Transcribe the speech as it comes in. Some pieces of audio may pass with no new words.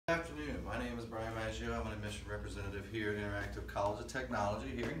Good afternoon. My name is Brian Maggio. I'm an admission representative here at Interactive College of Technology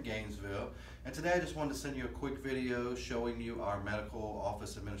here in Gainesville. And today I just wanted to send you a quick video showing you our medical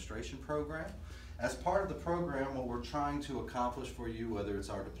office administration program. As part of the program, what we're trying to accomplish for you, whether it's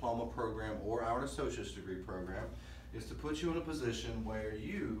our diploma program or our associate's degree program, is to put you in a position where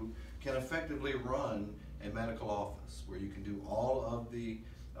you can effectively run a medical office, where you can do all of the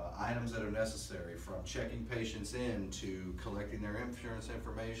items that are necessary, from checking patients in to collecting their insurance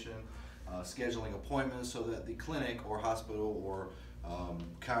information, scheduling appointments so that the clinic or hospital or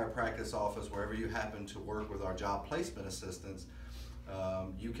chiropractic office, wherever you happen to work with our job placement assistants,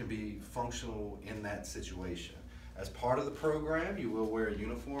 you can be functional in that situation. As part of the program, you will wear a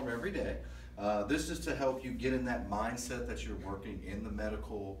uniform every day. This is to help you get in that mindset that you're working in the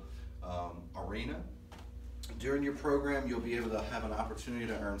medical arena. During your program, you'll be able to have an opportunity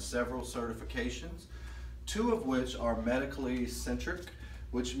to earn several certifications, two of which are medically centric,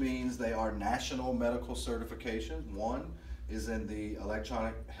 which means they are national medical certifications. One is in the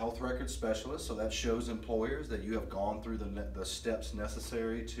electronic health record specialist, so that shows employers that you have gone through the steps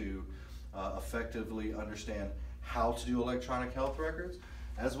necessary to effectively understand how to do electronic health records,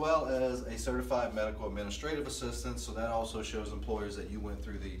 as well as a certified medical administrative assistant, so that also shows employers that you went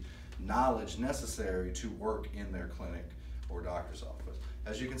through the knowledge necessary to work in their clinic or doctor's office.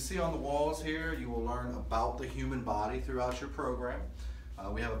 As you can see on the walls here, you will learn about the human body throughout your program.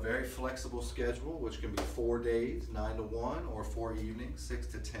 We have a very flexible schedule, which can be 4 days, 9 to 1, or 4 evenings, 6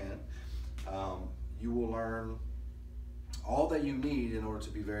 to 10. You will learn all that you need in order to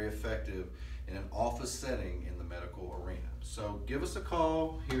be very effective in an office setting in the medical arena. So give us a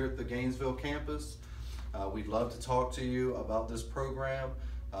call here at the Gainesville campus. We'd love to talk to you about this program.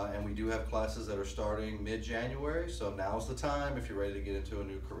 And we do have classes that are starting mid-January, so now's the time if you're ready to get into a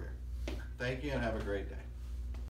new career. Thank you and have a great day.